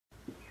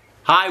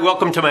Hi,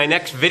 welcome to my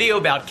next video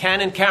about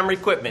Canon camera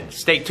equipment.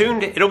 Stay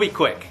tuned, it'll be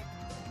quick.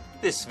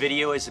 This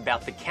video is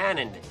about the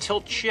Canon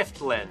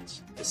tilt-shift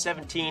lens, the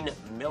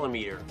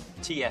 17mm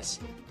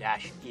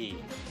TS-E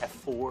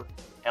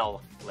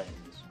f4L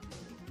lens.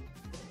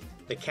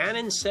 The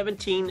Canon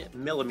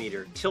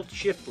 17mm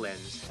tilt-shift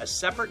lens has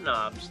separate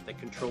knobs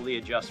that control the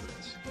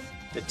adjustments.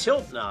 The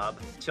tilt knob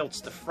tilts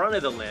the front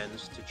of the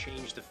lens to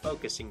change the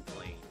focusing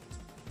plane.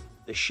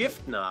 The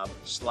shift knob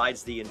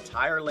slides the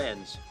entire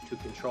lens to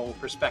control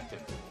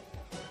perspective.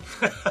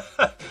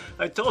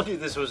 I told you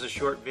this was a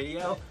short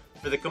video.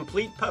 For the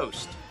complete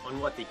post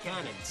on what the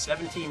Canon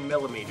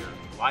 17mm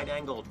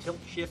wide-angle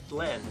tilt-shift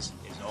lens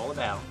is all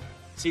about,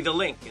 see the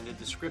link in the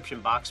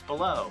description box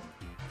below.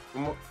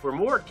 For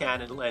more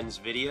Canon lens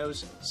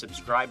videos,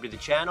 subscribe to the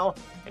channel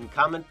and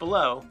comment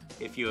below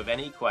if you have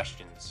any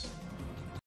questions.